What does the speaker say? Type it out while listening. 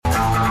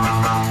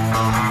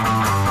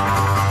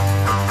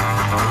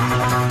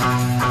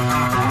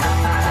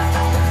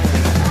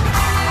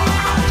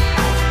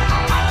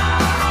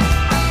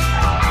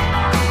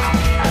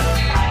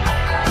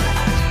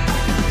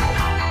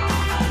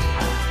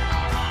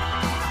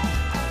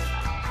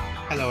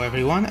Hello,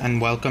 everyone,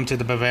 and welcome to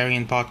the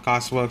Bavarian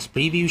Podcast Works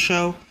preview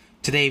show.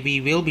 Today,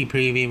 we will be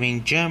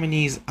previewing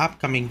Germany's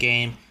upcoming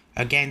game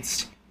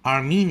against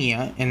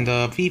Armenia in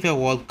the FIFA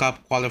World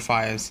Cup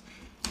qualifiers.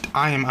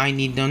 I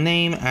Need No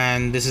Name,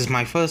 and this is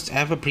my first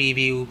ever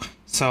preview,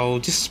 so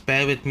just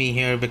bear with me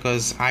here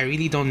because I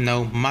really don't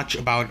know much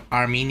about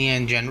Armenia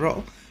in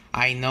general.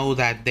 I know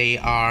that they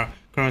are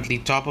currently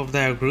top of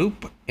their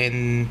group,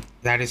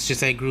 that is to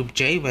say Group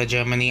J, where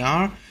Germany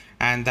are,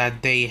 and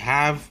that they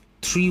have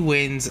 3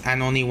 wins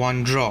and only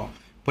 1 draw,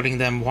 putting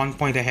them 1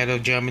 point ahead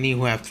of Germany,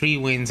 who have 3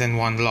 wins and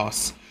 1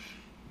 loss.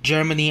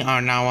 Germany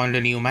are now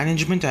under new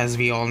management, as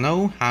we all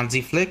know.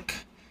 Hansi Flick,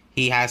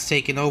 he has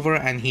taken over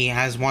and he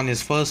has won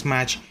his first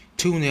match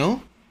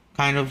 2-0.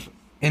 Kind of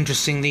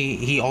interestingly,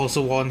 he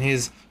also won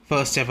his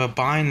first ever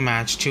Bayern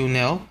match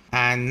 2-0.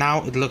 And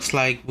now it looks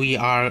like we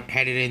are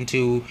headed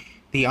into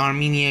the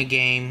Armenia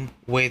game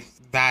with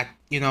that,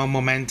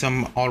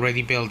 momentum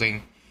already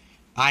building.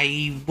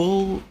 I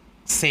will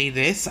say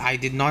this, I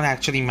did not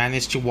actually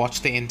manage to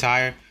watch the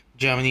entire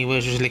Germany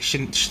versus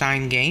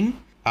Liechtenstein game.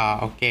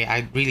 Okay,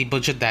 I really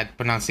butchered that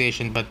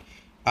pronunciation, but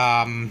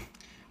I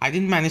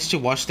didn't manage to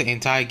watch the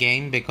entire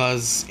game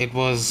because it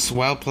was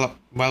well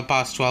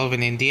past 12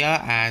 in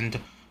India, and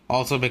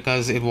also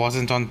because it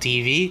wasn't on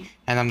TV,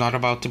 and I'm not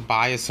about to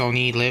buy a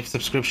Sony Live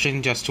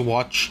subscription just to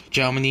watch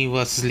Germany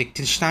versus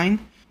Liechtenstein.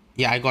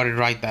 Yeah, I got it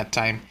right that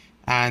time.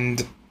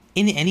 And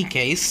in any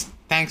case,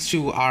 thanks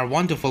to our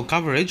wonderful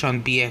coverage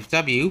on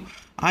BFW,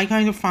 I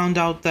kind of found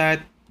out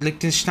that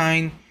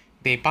Liechtenstein,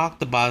 they parked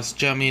the bus.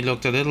 Germany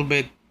looked a little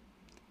bit,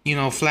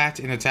 flat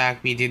in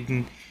attack. We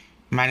didn't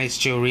manage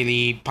to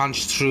really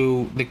punch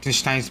through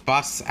Liechtenstein's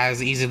bus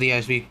as easily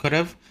as we could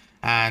have.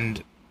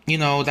 And,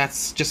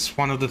 that's just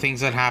one of the things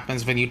that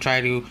happens when you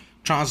try to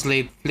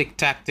translate Flick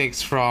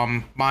tactics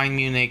from Bayern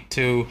Munich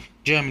to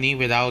Germany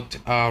without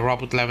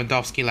Robert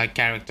Lewandowski-like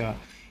character.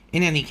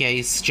 In any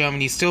case,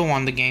 Germany still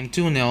won the game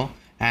 2-0.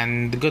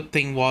 And the good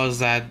thing was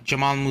that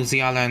Jamal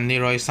Musiala and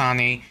Leroy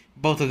Sané,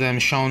 both of them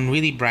shone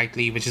really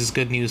brightly, which is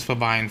good news for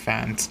Bayern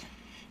fans.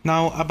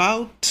 Now,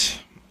 about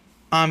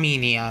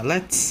Armenia,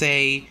 let's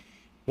say,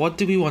 what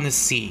do we want to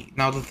see?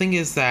 Now, the thing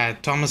is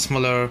that Thomas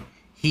Müller,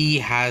 he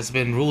has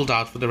been ruled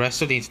out for the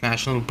rest of the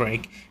international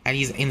break, and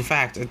he's in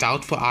fact a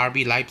doubt for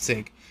RB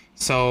Leipzig.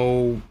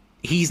 So,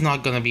 he's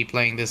not going to be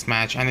playing this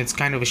match, and it's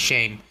kind of a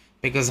shame,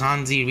 because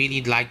Hansi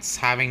really likes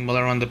having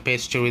Müller on the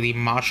pitch to really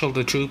marshal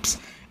the troops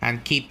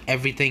and keep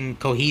everything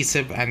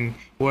cohesive and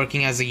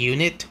working as a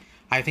unit.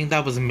 I think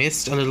that was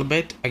missed a little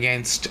bit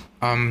against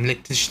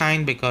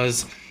Liechtenstein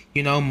because,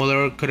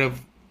 Müller could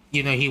have,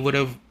 he would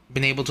have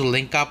been able to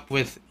link up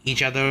with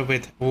each other,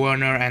 with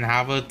Werner and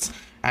Havertz,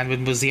 and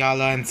with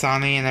Musiala and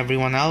Sané and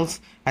everyone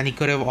else. And he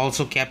could have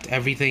also kept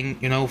everything,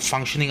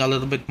 functioning a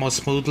little bit more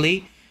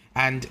smoothly.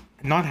 And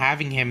not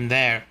having him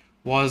there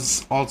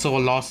was also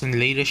a loss in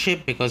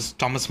leadership because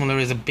Thomas Müller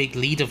is a big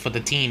leader for the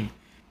team.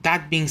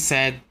 That being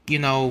said,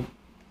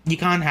 you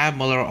can't have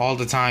Müller all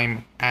the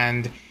time,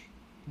 and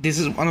this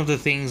is one of the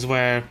things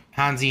where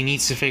Hansi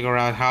needs to figure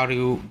out how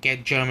to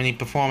get Germany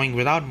performing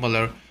without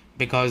Müller,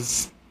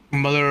 because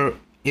Müller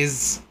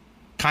is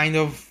kind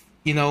of,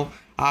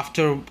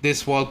 after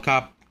this World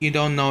Cup, you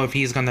don't know if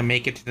he's going to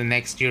make it to the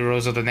next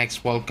Euros or the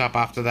next World Cup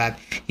after that.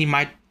 He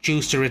might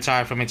choose to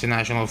retire from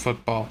international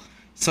football.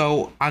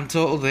 So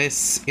until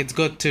this, it's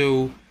good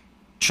to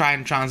try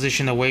and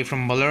transition away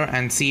from Müller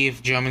and see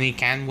if Germany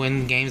can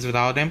win games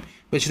without him,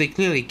 which they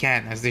clearly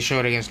can, as they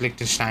showed against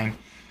Liechtenstein.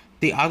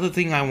 The other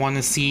thing I want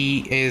to see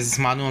is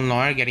Manuel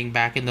Neuer getting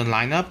back in the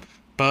lineup.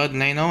 Bird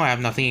Leno, I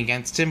have nothing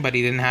against him, but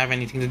he didn't have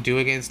anything to do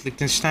against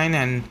Liechtenstein,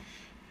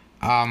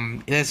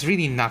 and there's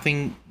really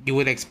nothing you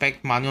would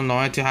expect Manuel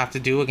Neuer to have to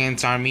do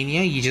against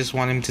Armenia. You just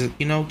want him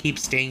to, keep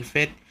staying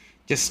fit,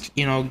 just,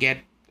 get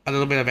a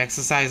little bit of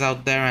exercise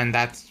out there, and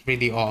that's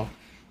really all.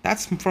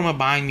 That's from a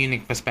Bayern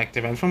Munich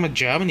perspective. And from a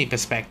Germany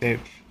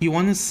perspective, you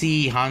want to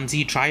see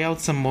Hansi try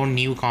out some more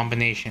new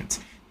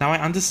combinations. Now, I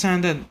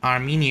understand that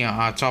Armenia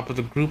are top of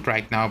the group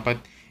right now, but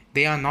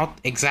they are not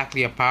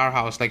exactly a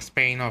powerhouse like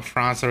Spain or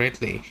France or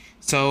Italy.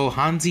 So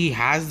Hansi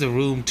has the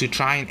room to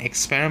try and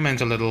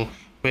experiment a little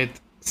with,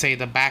 say,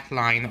 the back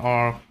line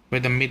or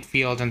with the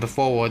midfield and the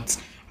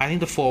forwards. I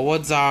think the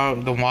forwards are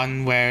the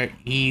one where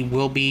he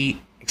will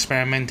be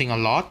experimenting a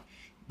lot.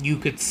 You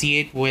could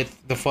see it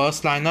with the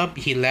first lineup.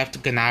 He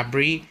left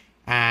Gnabry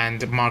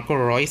and Marco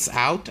Reus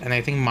out, and I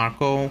think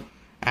Marco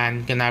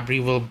and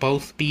Gnabry will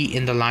both be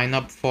in the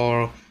lineup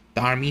for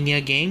the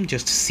Armenia game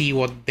just to see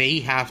what they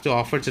have to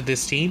offer to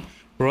this team.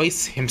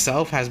 Reus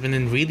himself has been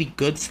in really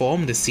good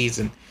form this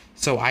season,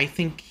 so I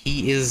think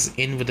he is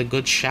in with a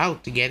good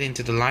shout to get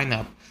into the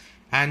lineup.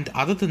 And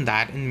other than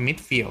that, in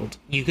midfield,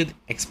 you could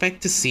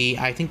expect to see,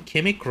 I think,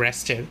 Kimmich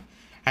rested,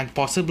 and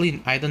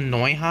possibly either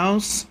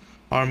Neuhaus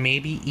or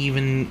maybe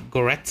even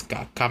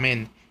Goretzka come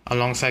in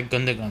alongside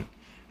Gundogan.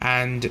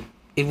 And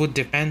it would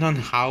depend on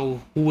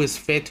who is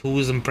fit, who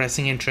is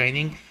impressing in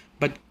training.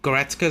 But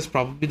Goretzka is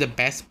probably the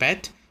best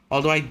bet.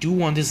 Although I do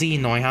want to see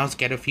Neuhaus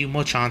get a few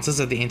more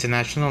chances at the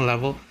international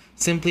level,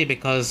 simply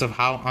because of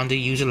how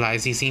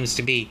underutilized he seems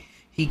to be.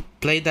 He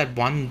played that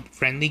one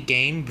friendly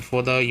game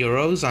before the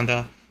Euros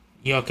under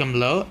Joachim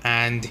Löw,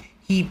 and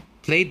he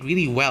played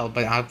really well,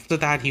 but after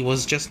that, he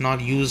was just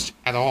not used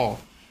at all.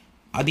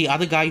 The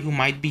other guy who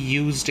might be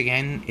used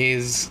again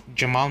is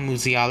Jamal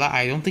Musiala.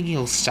 I don't think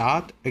he'll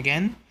start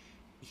again.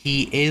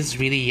 He is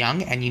really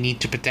young and you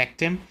need to protect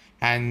him.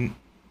 And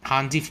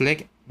Hansi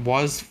Flick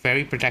was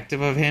very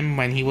protective of him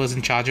when he was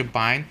in charge of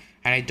Bayern,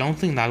 and I don't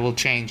think that will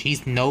change. He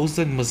knows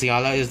that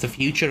Musiala is the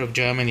future of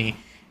Germany.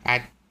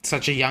 At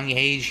such a young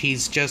age,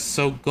 he's just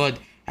so good,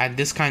 and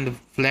this kind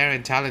of flair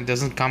and talent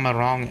doesn't come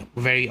along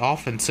very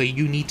often. So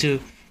you need to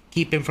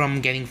keep him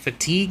from getting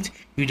fatigued.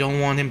 You don't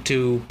want him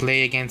to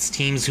play against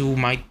teams who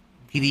might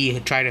really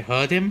try to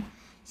hurt him.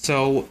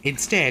 So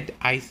instead,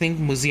 I think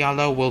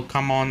Musiala will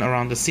come on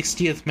around the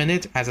 60th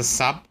minute as a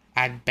sub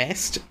at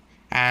best,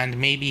 and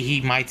maybe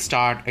he might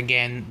start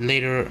again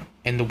later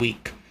in the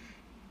week.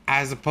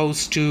 As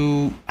opposed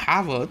to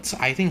Havertz,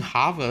 I think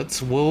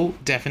Havertz will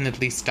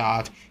definitely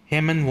start.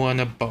 Him and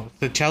Werner both.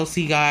 The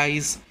Chelsea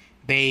guys,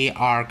 they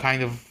are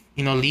kind of,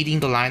 leading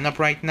the lineup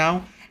right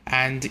now.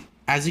 And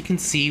as you can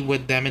see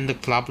with them in the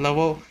club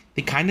level,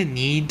 they kind of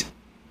need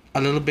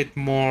a little bit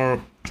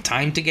more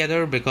time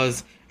together,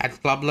 because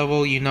at club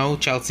level,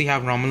 Chelsea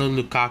have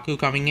Romelu Lukaku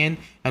coming in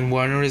and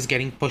Werner is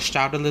getting pushed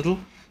out a little.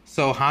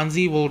 So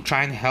Hansi will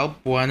try and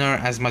help Werner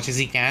as much as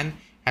he can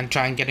and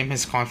try and get him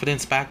his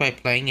confidence back by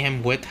playing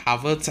him with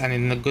Havertz and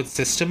in a good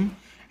system.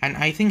 And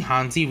I think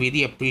Hansi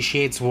really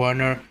appreciates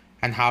Werner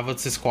and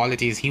Havertz's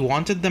qualities. He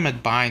wanted them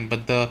at Bayern,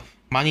 but the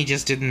money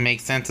just didn't make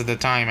sense at the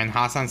time, and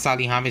Hasan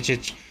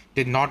Salihamidzic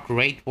did not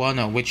rate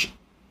Werner, which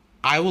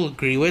I will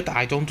agree with.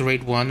 I don't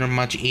rate Werner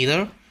much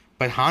either,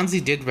 but Hansi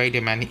did rate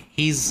him, and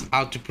he's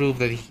out to prove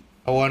that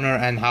Werner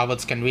and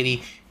Havertz can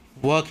really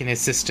work in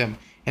his system,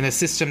 in a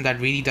system that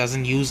really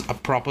doesn't use a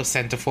proper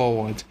centre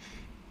forward.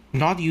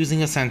 Not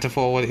using a centre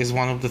forward is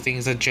one of the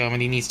things that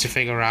Germany needs to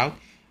figure out.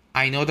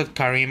 I know that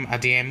Karim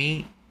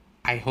Adeyemi,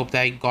 I hope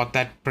that I got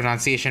that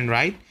pronunciation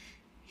right,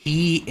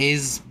 he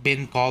is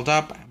been called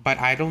up, but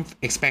I don't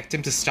expect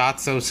him to start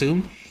so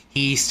soon.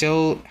 He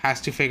still has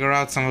to figure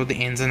out some of the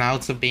ins and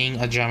outs of being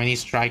a Germany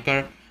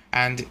striker.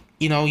 And,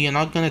 you're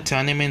not going to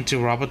turn him into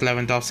Robert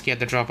Lewandowski at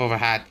the drop of a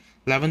hat.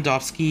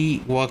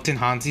 Lewandowski worked in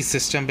Hansi's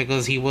system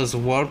because he was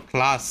world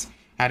class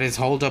at his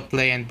hold-up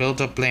play and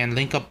build-up play and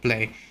link-up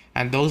play.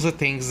 And those are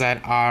things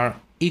that are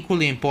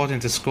equally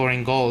important to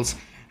scoring goals.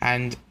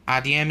 And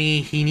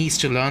Adeyemi, he needs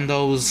to learn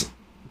those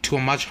to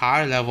a much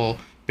higher level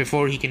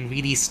before he can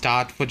really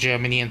start for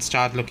Germany and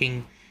start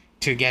looking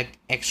to get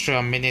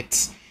extra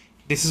minutes.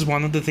 This is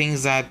one of the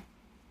things that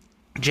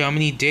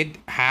Germany did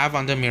have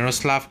under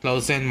Miroslav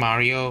Klose and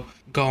Mario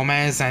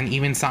Gomez and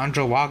even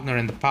Sandro Wagner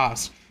in the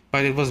past,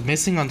 but it was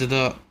missing under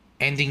the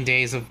ending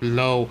days of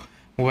Low,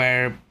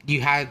 where you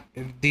had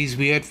these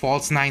weird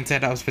false nine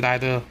setups with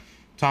either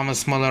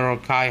Thomas Muller or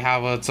Kai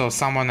Havertz or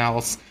someone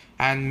else.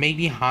 And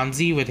maybe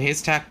Hansi, with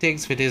his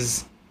tactics, with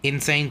his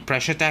insane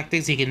pressure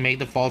tactics, he can make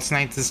the false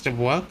nine system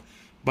work.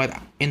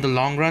 But in the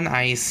long run,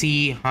 I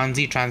see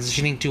Hansi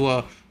transitioning to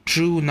a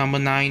true number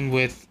 9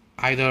 with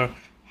either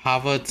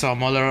Havertz or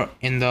Muller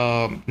in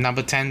the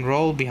number 10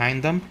 role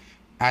behind them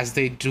as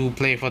they do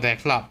play for their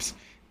clubs.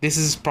 This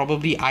is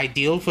probably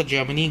ideal for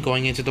Germany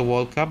going into the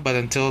World Cup, but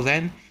until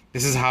then,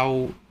 this is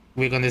how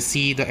we're going to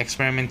see the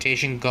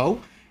experimentation go.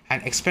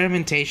 And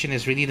experimentation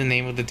is really the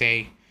name of the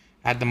day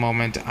at the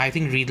moment. I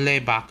think Ridley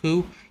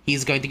Baku,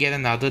 he's going to get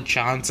another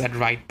chance at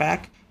right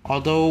back.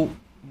 Although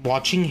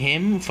watching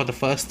him for the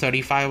first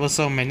 35 or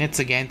so minutes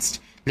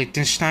against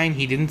Liechtenstein,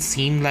 he didn't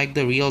seem like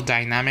the real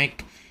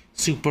dynamic,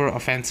 super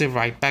offensive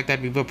right back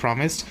that we were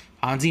promised.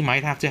 Hansi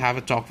might have to have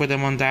a talk with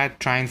him on that,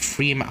 try and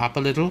free him up a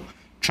little,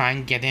 try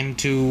and get him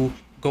to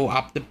go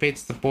up the pitch,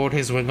 support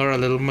his winger a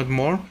little bit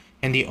more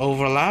in the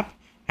overlap.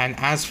 And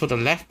as for the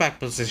left back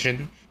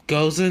position,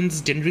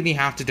 Gosens didn't really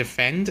have to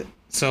defend,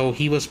 so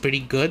he was pretty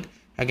good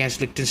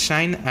against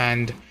Liechtenstein,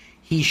 and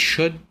he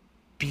should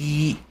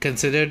be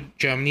considered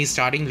Germany's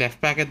starting left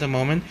back at the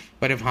moment.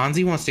 But if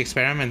Hansi wants to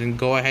experiment and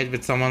go ahead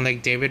with someone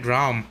like David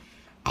Raum,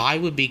 I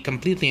would be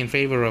completely in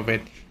favor of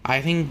it.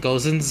 I think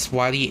Gosens,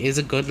 while he is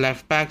a good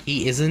left back,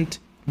 he isn't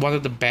one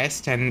of the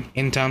best. And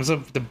in terms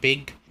of the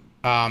big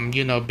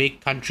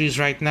countries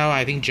right now,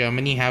 I think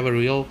Germany have a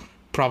real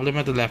problem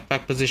at the left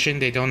back position.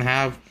 They don't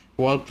have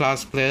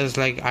world-class players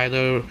like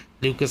either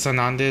Lucas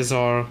Hernandez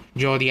or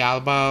Jordi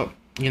Alba,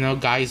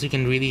 guys who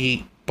can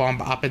really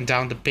bomb up and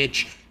down the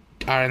pitch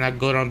and are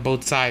good on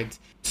both sides.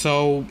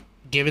 So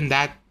given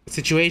that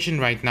situation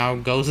right now,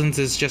 Gosens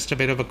is just a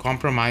bit of a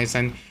compromise,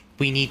 and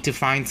we need to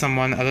find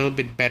someone a little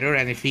bit better,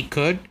 and if he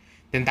could,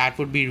 then that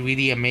would be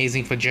really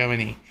amazing for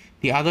Germany.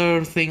 The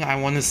other thing I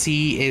want to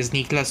see is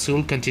Niklas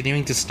Süle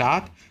continuing to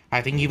start.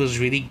 I think he was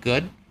really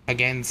good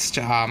against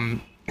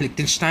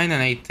Liechtenstein,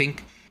 and I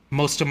think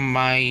most of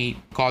my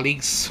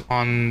colleagues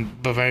on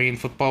Bavarian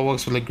Football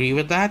Works will agree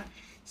with that.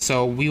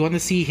 So we want to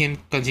see him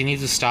continue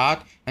to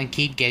start and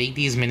keep getting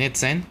these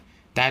minutes in.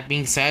 That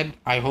being said,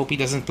 I hope he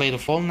doesn't play the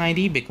full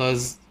 90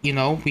 because, we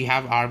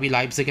have RB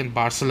Leipzig and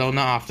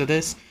Barcelona after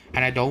this,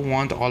 and I don't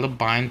want all the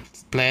Bayern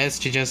players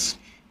to just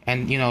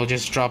and,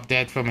 just drop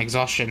dead from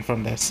exhaustion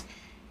from this.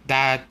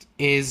 That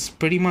is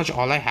pretty much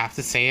all I have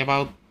to say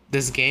about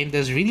this game.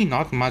 There's really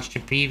not much to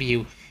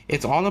preview.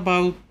 It's all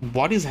about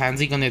what is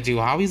Hansi gonna do?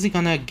 How is he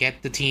gonna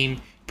get the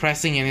team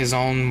pressing in his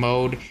own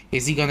mode?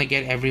 Is he gonna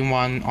get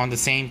everyone on the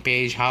same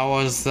page? How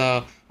is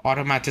the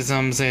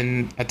automatisms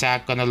in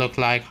attack gonna look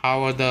like?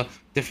 How are the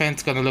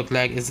defense gonna look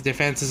like? Is the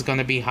defense is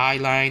gonna be high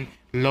line,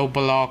 low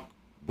block?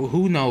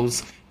 Who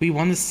knows? We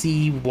want to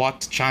see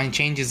what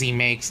changes he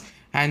makes,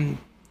 and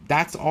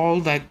that's all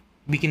that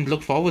we can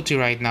look forward to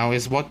right now,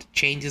 is what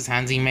changes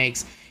Hansi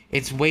makes.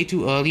 It's way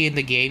too early in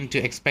the game to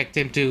expect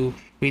him to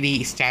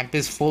really stamp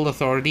his full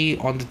authority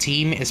on the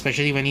team,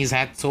 especially when he's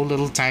had so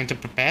little time to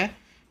prepare.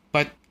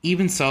 But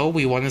even so,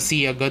 we want to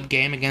see a good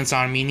game against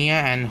Armenia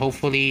and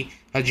hopefully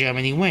a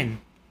Germany win.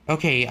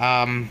 Okay,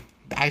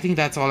 I think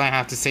that's all I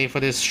have to say for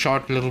this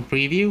short little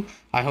preview.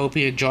 I hope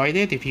you enjoyed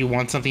it. If you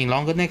want something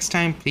longer next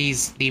time,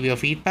 please leave your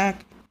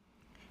feedback.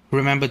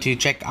 Remember to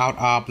check out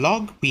our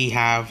blog. We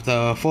have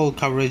the full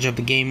coverage of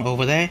the game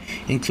over there,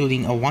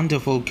 including a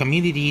wonderful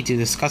community to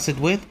discuss it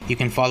with. You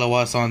can follow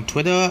us on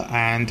Twitter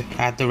and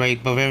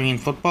 @Bavarian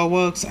Football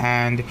Works,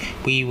 and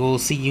we will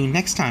see you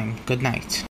next time. Good night.